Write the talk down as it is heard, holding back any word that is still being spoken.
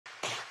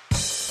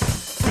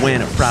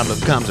When a problem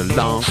comes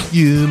along,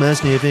 you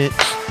must sniff it.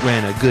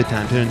 When a good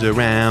time turns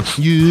around,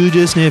 you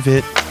just sniff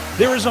it.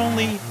 There is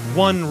only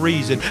one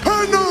reason.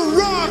 And The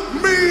Rock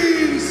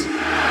means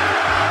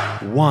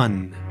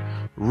One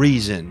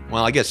reason,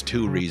 well, I guess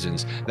two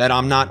reasons, that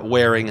I'm not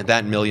wearing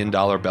that $1 million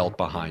belt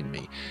behind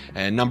me.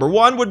 And number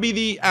one would be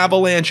the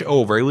Avalanche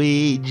over.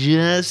 We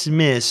just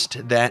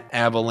missed that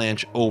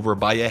Avalanche over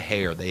by a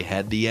hair. They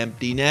had the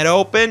empty net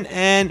open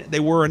and they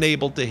weren't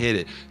able to hit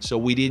it. So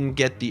we didn't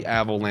get the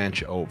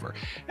Avalanche over.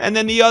 And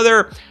then the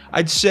other,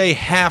 I'd say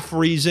half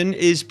reason,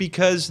 is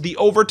because the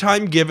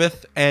overtime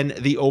giveth and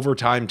the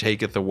overtime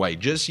taketh away.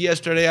 Just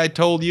yesterday I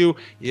told you,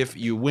 if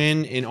you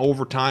win in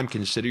overtime,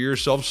 consider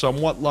yourself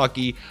somewhat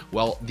lucky.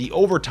 Well, the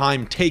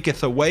overtime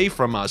taketh away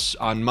from us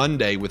on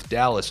Monday with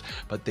Dallas,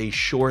 but they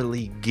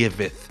surely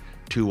giveth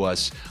to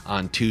us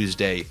on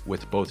Tuesday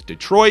with both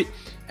Detroit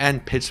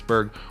and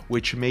Pittsburgh,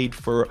 which made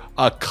for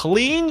a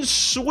clean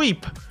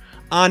sweep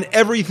on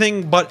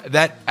everything but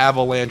that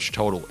Avalanche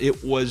total.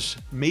 It was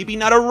maybe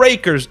not a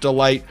raker's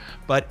delight,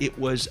 but it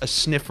was a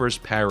sniffer's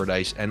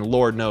paradise. And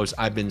Lord knows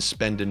I've been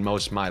spending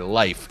most of my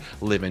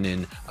life living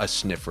in a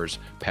sniffer's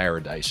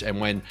paradise. And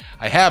when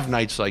I have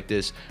nights like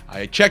this,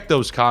 I check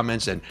those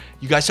comments and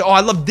you guys say, oh, I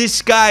love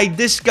this guy,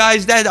 this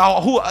guy's that,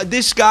 oh,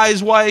 this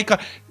guy's why.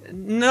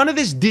 None of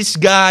this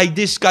guy.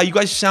 You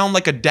guys sound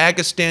like a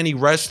Dagestani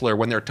wrestler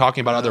when they're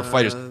talking about other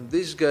fighters.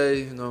 This guy,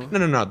 you know.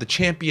 No. The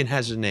champion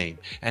has a name,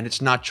 and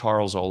it's not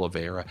Charles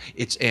Oliveira.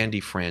 It's Andy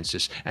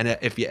Francis. And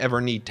if you ever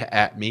need to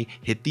 @ me,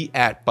 hit the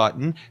 @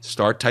 button,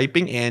 start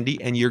typing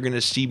Andy, and you're going to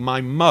see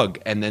my mug.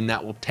 And then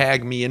that will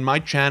tag me in my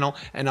channel,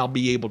 and I'll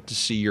be able to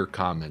see your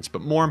comments.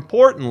 But more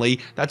importantly,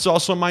 that's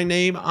also my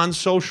name on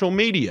social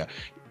media,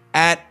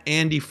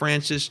 @Andy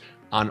Francis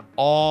on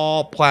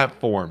all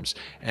platforms.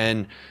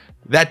 And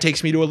that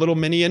takes me to a little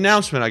mini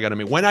announcement I got to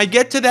make. When I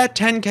get to that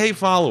 10K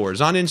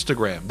followers on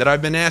Instagram that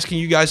I've been asking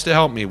you guys to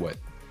help me with,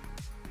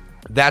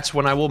 that's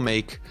when I will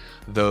make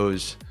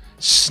those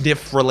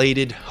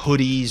sniff-related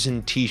hoodies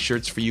and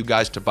t-shirts for you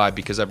guys to buy,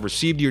 because I've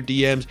received your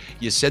DMs.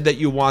 You said that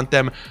you want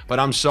them, but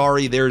I'm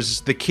sorry.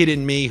 There's the kid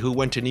in me who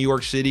went to New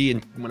York City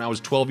and when I was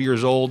 12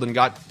 years old and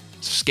got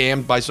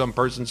scammed by some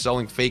person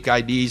selling fake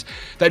IDs.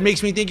 That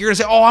makes me think you're gonna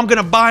say, oh, I'm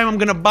gonna buy them, I'm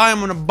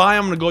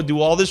gonna go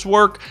do all this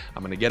work,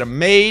 I'm gonna get them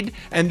made,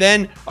 and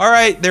then, all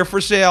right, they're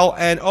for sale,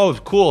 and oh,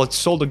 cool, it's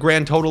sold a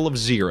grand total of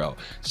 0.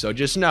 So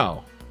just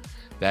know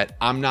that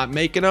I'm not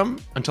making them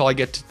until I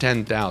get to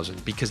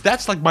 10,000, because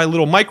that's like my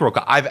little micro.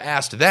 I've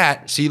asked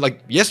that. See,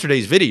 like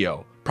yesterday's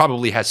video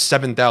probably has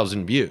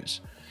 7,000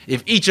 views.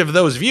 If each of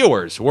those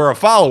viewers were a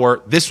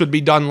follower, this would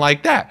be done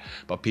like that.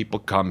 But people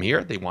come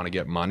here, they want to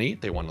get money,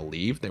 they want to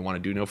leave, they want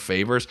to do no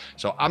favors.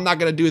 So I'm not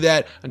going to do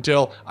that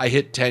until I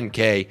hit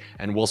 10K,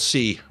 and we'll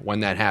see when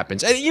that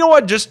happens. And you know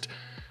what?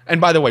 And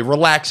by the way,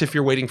 relax if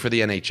you're waiting for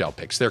the NHL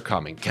picks. They're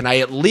coming. Can I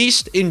at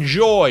least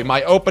enjoy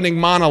my opening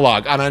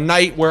monologue on a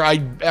night where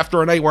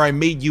after a night where I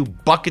made you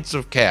buckets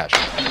of cash?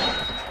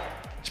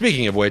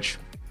 Speaking of which,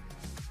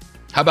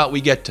 how about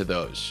we get to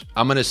those?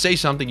 I'm going to say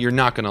something you're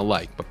not going to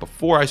like. But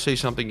before I say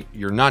something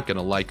you're not going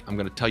to like, I'm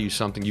going to tell you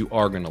something you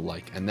are going to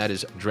like. And that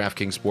is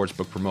DraftKings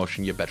Sportsbook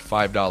promotion. You bet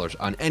 $5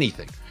 on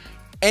anything.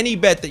 Any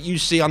bet that you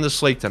see on the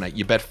slate tonight,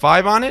 you bet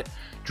 5 on it,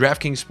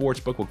 DraftKings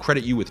Sportsbook will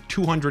credit you with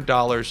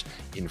 $200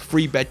 in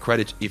free bet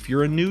credits if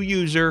you're a new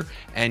user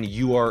and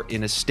you are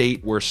in a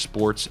state where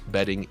sports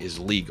betting is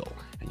legal.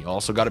 And you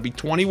also got to be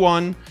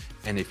 21.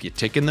 And if you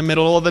tick in the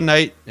middle of the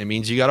night, it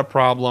means you got a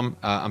problem.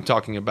 I'm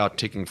talking about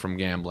ticking from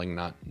gambling,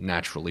 not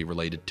naturally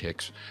related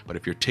ticks. But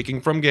if you're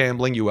ticking from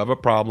gambling, you have a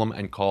problem,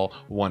 and call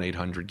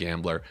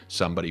 1-800-GAMBLER.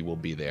 Somebody will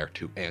be there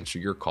to answer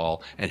your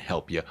call and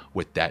help you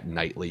with that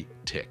nightly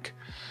tick.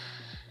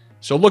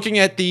 So looking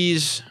at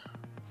these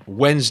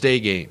Wednesday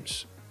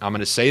games, I'm going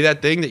to say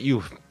that thing that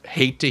you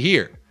hate to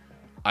hear.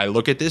 I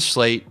look at this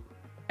slate,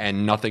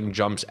 and nothing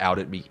jumps out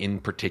at me in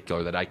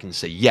particular that I can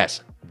say,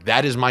 yes,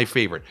 that is my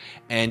favorite.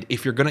 And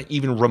if you're going to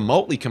even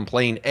remotely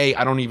complain, A,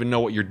 I don't even know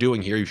what you're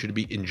doing here. You should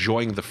be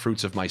enjoying the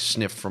fruits of my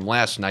sniff from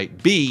last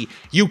night. B,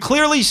 you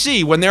clearly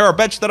see when there are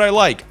bets that I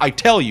like. I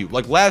tell you,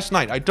 like last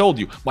night, I told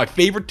you my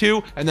favorite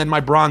 2 and then my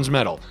bronze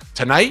medal.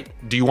 Tonight,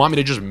 do you want me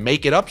to just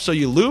make it up so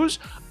you lose?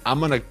 I'm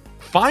going to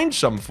find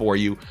some for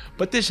you,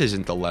 but this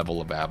isn't the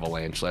level of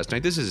Avalanche last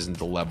night. This isn't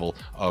the level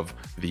of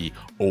the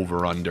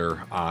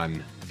over-under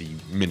on the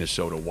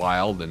Minnesota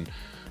Wild and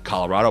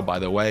Colorado. By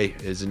the way,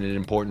 isn't it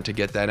important to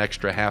get that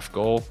extra half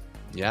goal?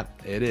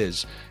 Yep, it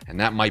is. And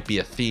that might be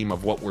a theme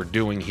of what we're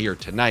doing here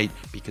tonight,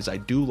 because I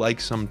do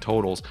like some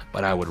totals,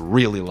 but I would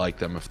really like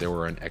them if there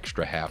were an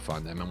extra half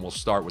on them. And we'll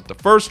start with the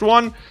first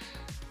one,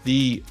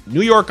 the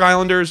New York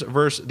Islanders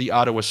versus the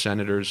Ottawa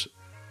Senators.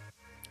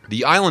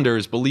 The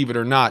Islanders, believe it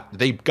or not,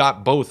 they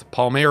got both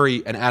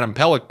Palmieri and Adam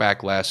Pelech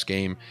back last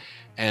game,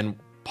 and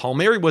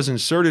Palmieri was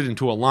inserted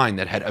into a line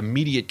that had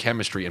immediate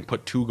chemistry and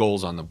put 2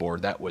 goals on the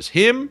board. That was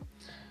him,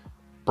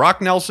 Brock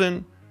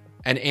Nelson,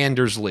 and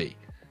Anders Lee.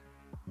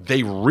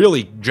 They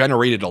really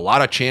generated a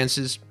lot of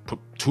chances, put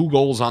 2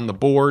 goals on the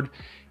board,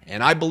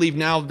 and I believe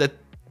now that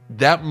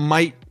that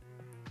might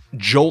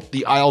jolt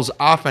the Isles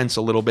offense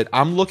a little bit,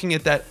 I'm looking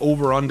at that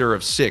over-under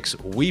of 6.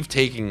 We've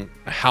taken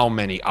how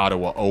many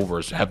Ottawa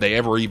overs? Have they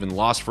ever even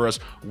lost for us?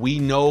 We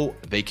know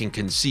they can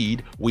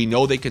concede. We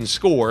know they can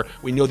score.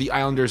 We know the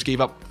Islanders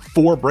gave up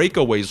 4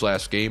 breakaways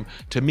last game.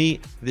 To me,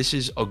 this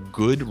is a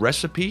good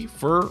recipe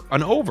for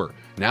an over.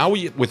 Now,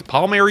 with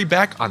Palmieri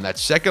back on that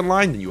second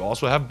line, then you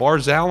also have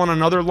Barzal on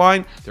another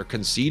line. They're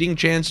conceding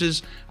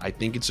chances. I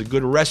think it's a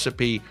good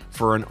recipe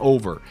for an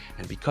over.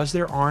 And because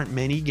there aren't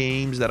many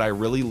games that I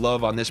really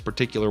love on this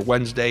particular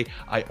Wednesday,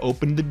 I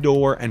opened the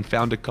door and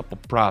found a couple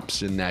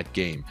props in that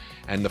game.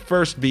 And the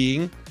first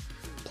being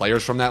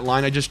players from that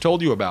line I just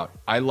told you about.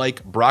 I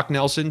like Brock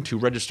Nelson to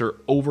register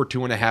over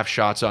 2.5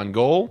 shots on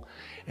goal.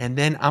 And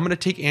then I'm going to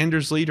take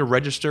Anders Lee to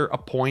register a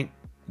point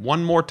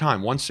one more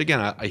time. Once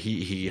again,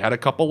 he had a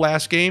couple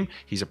last game.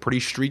 He's a pretty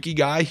streaky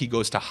guy. He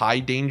goes to high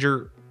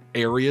danger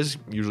areas,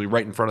 usually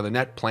right in front of the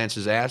net, plants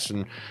his ass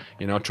and,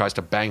 tries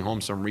to bang home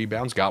some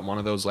rebounds. Got one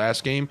of those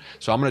last game.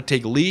 So I'm going to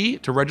take Lee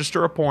to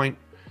register a point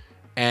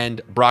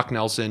and Brock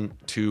Nelson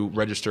to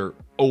register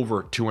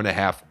over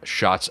 2.5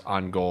 shots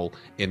on goal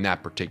in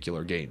that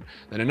particular game.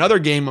 Then another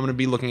game, I'm going to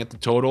be looking at the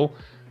total.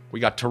 We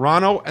got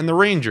Toronto and the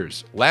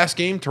Rangers. Last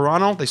game,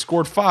 Toronto, they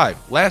scored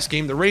 5. Last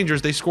game, the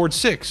Rangers, they scored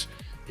 6.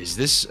 Is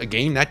this a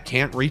game that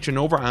can't reach an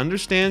over? I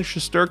understand,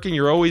 Shesterkin,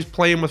 you're always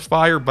playing with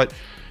fire, but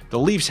the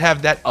Leafs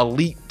have that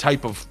elite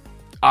type of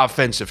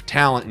offensive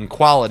talent and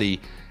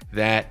quality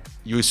that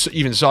you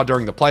even saw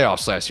during the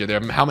playoffs last year.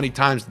 How many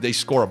times did they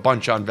score a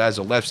bunch on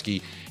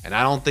Vasilevsky? And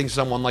I don't think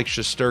someone like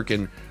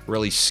Shesterkin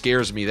really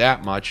scares me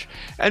that much.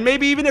 And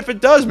maybe even if it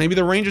does, maybe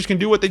the Rangers can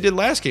do what they did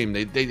last game.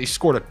 They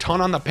scored a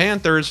ton on the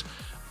Panthers.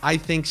 I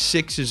think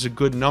 6 is a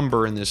good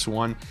number in this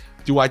one.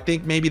 Do I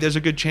think maybe there's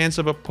a good chance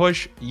of a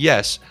push?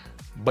 Yes.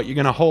 But you're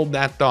going to hold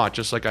that thought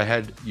just like I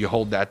had you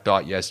hold that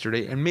thought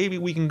yesterday. And maybe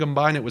we can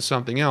combine it with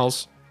something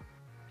else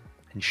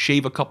and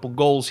shave a couple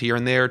goals here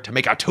and there to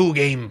make a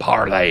 2-game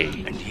parlay.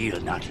 And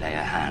he'll not lay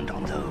a hand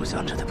on those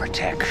under the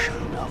protection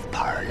of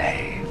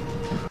parlay.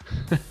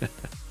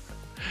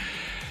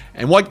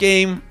 And what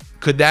game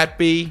could that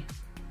be?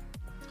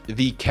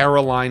 The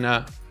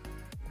Carolina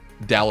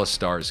Dallas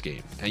Stars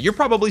game. And you're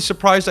probably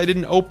surprised I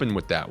didn't open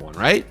with that one,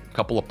 right? A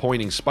couple of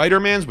pointing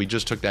Spider-Mans. We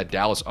just took that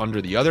Dallas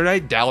under the other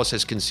night. Dallas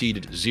has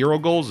conceded 0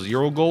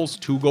 goals,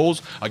 2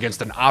 goals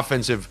against an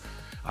offensive,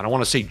 I don't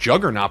want to say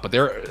juggernaut, but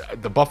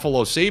the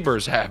Buffalo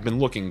Sabres have been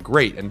looking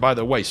great. And by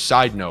the way,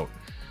 side note,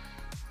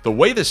 the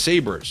way the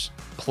Sabres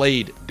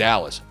played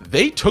Dallas,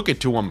 they took it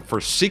to them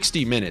for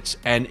 60 minutes.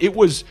 And it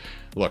was,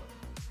 look,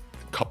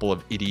 a couple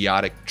of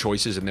idiotic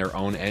choices in their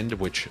own end,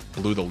 which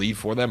blew the lead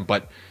for them.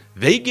 But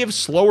they give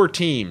slower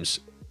teams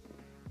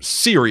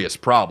serious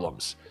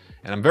problems.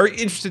 And I'm very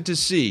interested to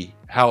see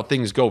how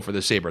things go for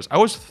the Sabres. I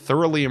was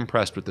thoroughly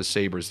impressed with the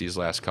Sabres these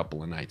last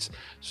couple of nights.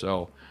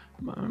 So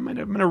I'm going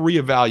to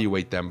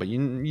reevaluate them. But you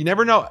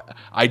never know.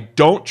 I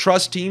don't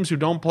trust teams who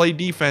don't play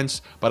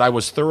defense, but I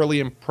was thoroughly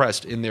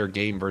impressed in their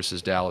game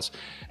versus Dallas.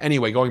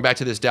 Anyway, going back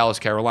to this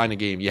Dallas-Carolina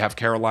game, you have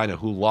Carolina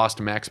who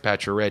lost Max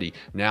Pacioretty.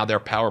 Now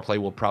their power play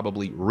will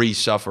probably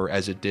re-suffer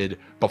as it did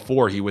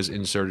before he was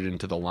inserted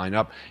into the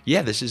lineup.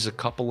 Yeah, this is a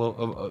couple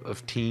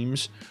of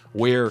teams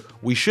where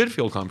we should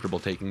feel comfortable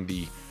taking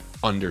the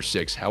under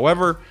 6.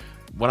 However,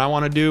 what I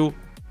want to do,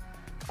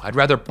 I'd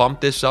rather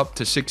bump this up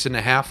to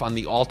 6.5 on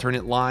the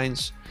alternate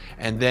lines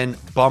and then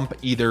bump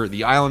either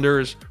the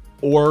Islanders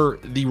or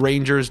the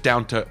Rangers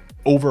down to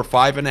over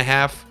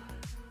 5.5.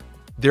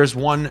 There's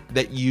one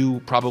that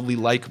you probably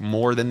like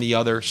more than the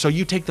other, so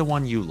you take the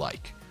one you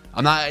like.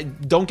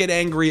 Don't get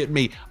angry at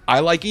me. I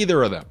like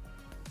either of them.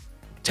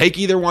 Take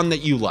either one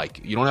that you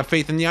like. You don't have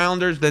faith in the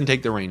Islanders, then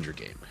take the Ranger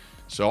game.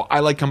 So I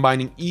like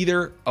combining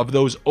either of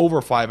those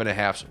over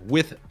 5.5s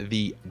with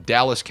the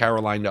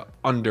Dallas-Carolina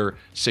under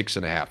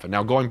 6.5. And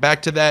now going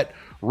back to that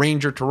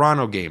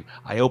Ranger-Toronto game,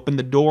 I opened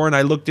the door and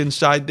I looked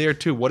inside there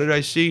too. What did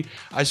I see?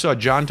 I saw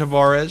John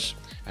Tavares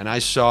and I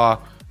saw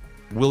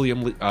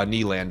William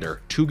Nylander,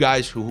 2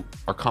 guys who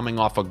are coming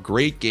off a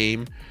great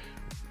game.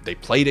 They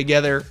play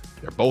together.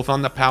 They're both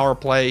on the power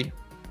play.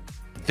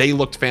 They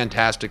looked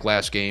fantastic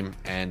last game,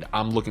 and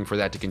I'm looking for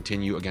that to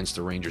continue against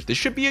the Rangers. This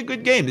should be a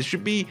good game. This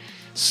should be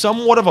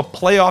somewhat of a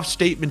playoff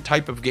statement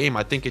type of game.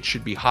 I think it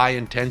should be high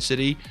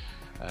intensity.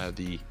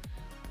 The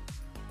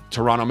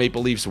Toronto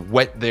Maple Leafs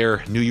wet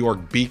their New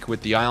York beak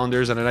with the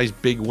Islanders on a nice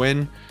big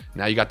win.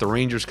 Now you got the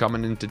Rangers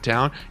coming into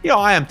town.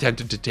 I am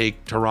tempted to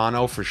take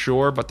Toronto for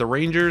sure, but the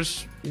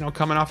Rangers,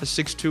 coming off a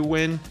 6-2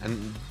 win,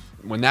 and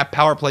when that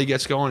power play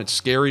gets going, it's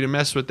scary to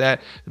mess with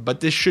that.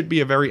 But this should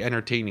be a very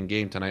entertaining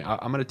game tonight.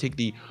 I'm going to take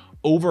the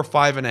over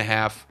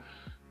 5.5,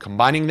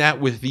 combining that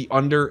with the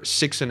under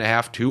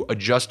 6.5, 2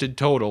 adjusted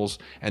totals,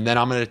 and then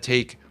I'm going to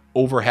take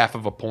over half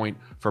of a point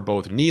for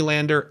both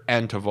Nylander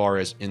and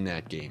Tavares in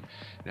that game.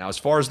 Now, as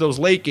far as those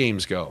late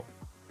games go,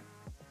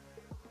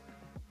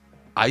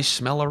 I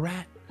smell a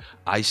rat.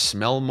 I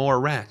smell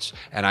more rats.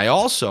 And I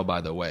also,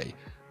 by the way,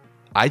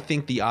 I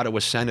think the Ottawa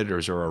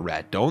Senators are a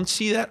rat. Don't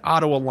see that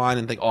Ottawa line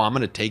and think, oh, I'm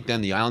going to take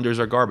them. The Islanders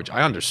are garbage.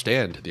 I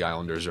understand the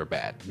Islanders are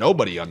bad.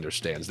 Nobody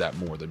understands that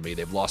more than me.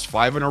 They've lost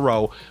 5 in a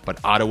row,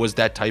 but Ottawa's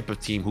that type of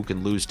team who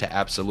can lose to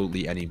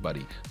absolutely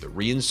anybody. The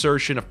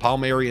reinsertion of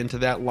Palmieri into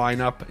that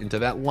lineup, into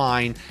that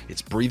line,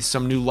 it's breathed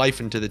some new life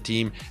into the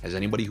team, as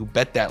anybody who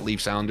bet that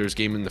Leafs-Islanders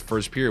game in the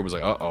first period was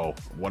like, uh-oh,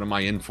 what am I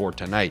in for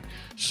tonight?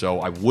 So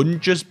I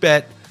wouldn't just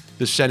bet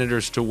the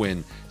Senators to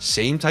win.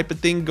 Same type of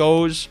thing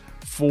goes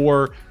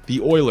for the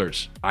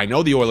Oilers. I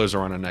know the Oilers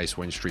are on a nice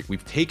win streak.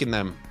 We've taken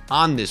them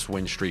on this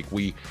win streak.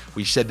 We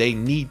said they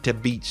need to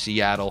beat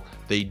Seattle.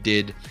 They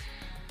did.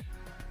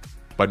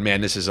 But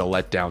man, this is a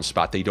letdown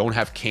spot. They don't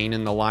have Kane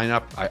in the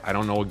lineup. I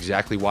don't know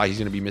exactly why he's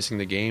going to be missing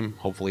the game.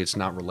 Hopefully it's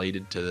not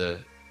related to the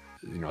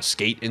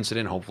skate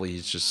incident. Hopefully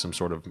he's just some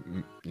sort of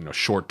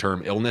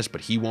short-term illness,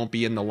 but he won't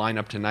be in the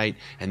lineup tonight.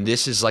 And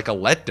this is like a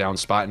letdown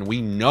spot, and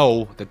we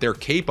know that they're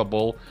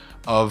capable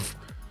of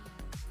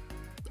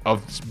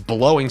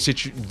blowing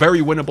very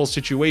winnable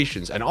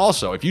situations. And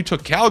also, if you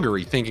took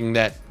Calgary thinking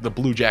that the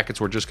Blue Jackets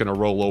were just going to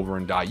roll over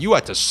and die, you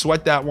had to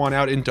sweat that one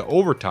out into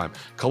overtime.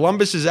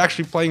 Columbus is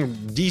actually playing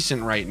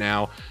decent right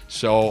now,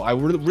 so I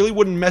really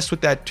wouldn't mess with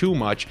that too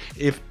much.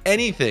 If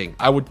anything,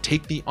 I would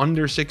take the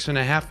under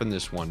 6.5 in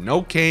this one.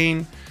 No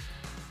Kane,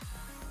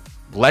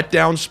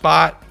 letdown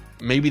spot.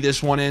 Maybe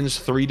this one ends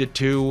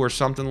 3-2 or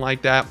something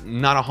like that.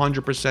 Not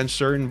 100%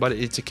 certain, but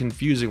it's a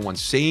confusing one.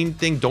 Same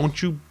thing. Don't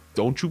you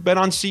bet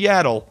on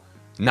Seattle.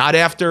 Not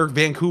after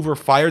Vancouver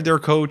fired their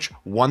coach,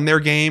 won their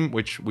game,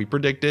 which we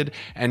predicted,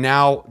 and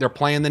now they're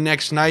playing the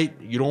next night.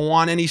 You don't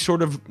want any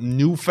sort of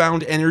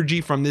newfound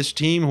energy from this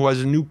team who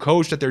has a new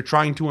coach that they're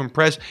trying to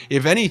impress.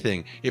 If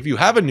anything, if you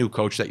have a new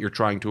coach that you're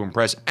trying to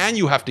impress and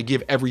you have to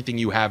give everything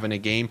you have in a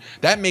game,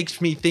 that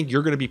makes me think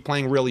you're going to be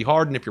playing really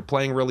hard, and if you're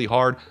playing really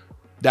hard,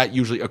 that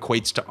usually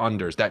equates to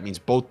unders. That means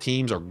both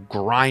teams are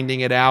grinding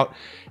it out.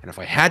 And if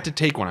I had to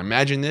take one,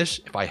 imagine this,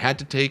 if I had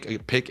to take a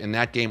pick in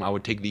that game, I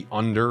would take the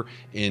under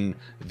in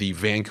the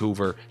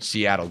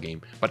Vancouver-Seattle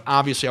game. But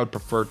obviously, I would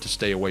prefer to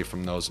stay away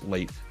from those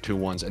late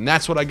 2-1s. And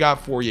that's what I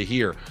got for you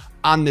here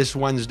on this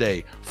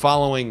Wednesday,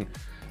 following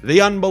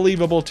the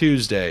unbelievable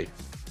Tuesday.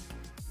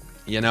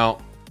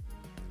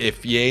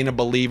 If you ain't a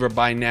believer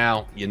by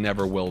now, you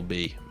never will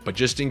be. But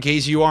just in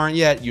case you aren't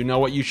yet, you know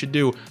what you should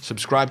do.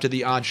 Subscribe to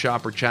the Odd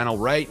Shopper channel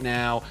right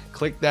now.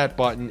 Click that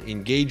button.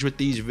 Engage with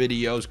these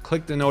videos.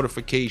 Click the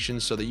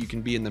notifications so that you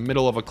can be in the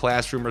middle of a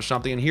classroom or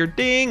something and hear,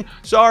 ding,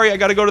 sorry, I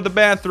got to go to the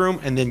bathroom,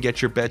 and then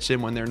get your bets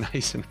in when they're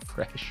nice and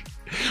fresh.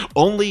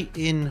 Only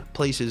in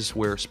places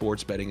where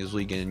sports betting is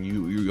legal, and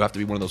you have to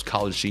be one of those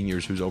college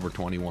seniors who's over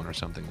 21 or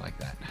something like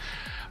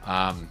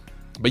that.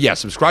 But yeah,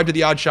 subscribe to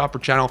the Odd Shopper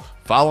channel.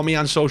 Follow me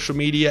on social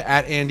media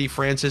at Andy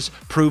Francis.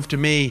 Prove to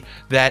me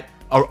that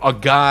a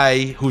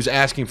guy who's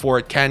asking for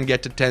it can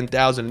get to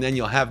 10,000, and then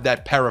you'll have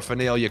that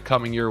paraphernalia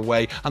coming your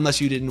way.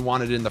 Unless you didn't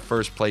want it in the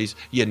first place,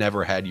 you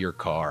never had your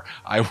car.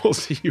 I will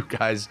see you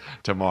guys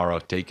tomorrow.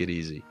 Take it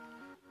easy.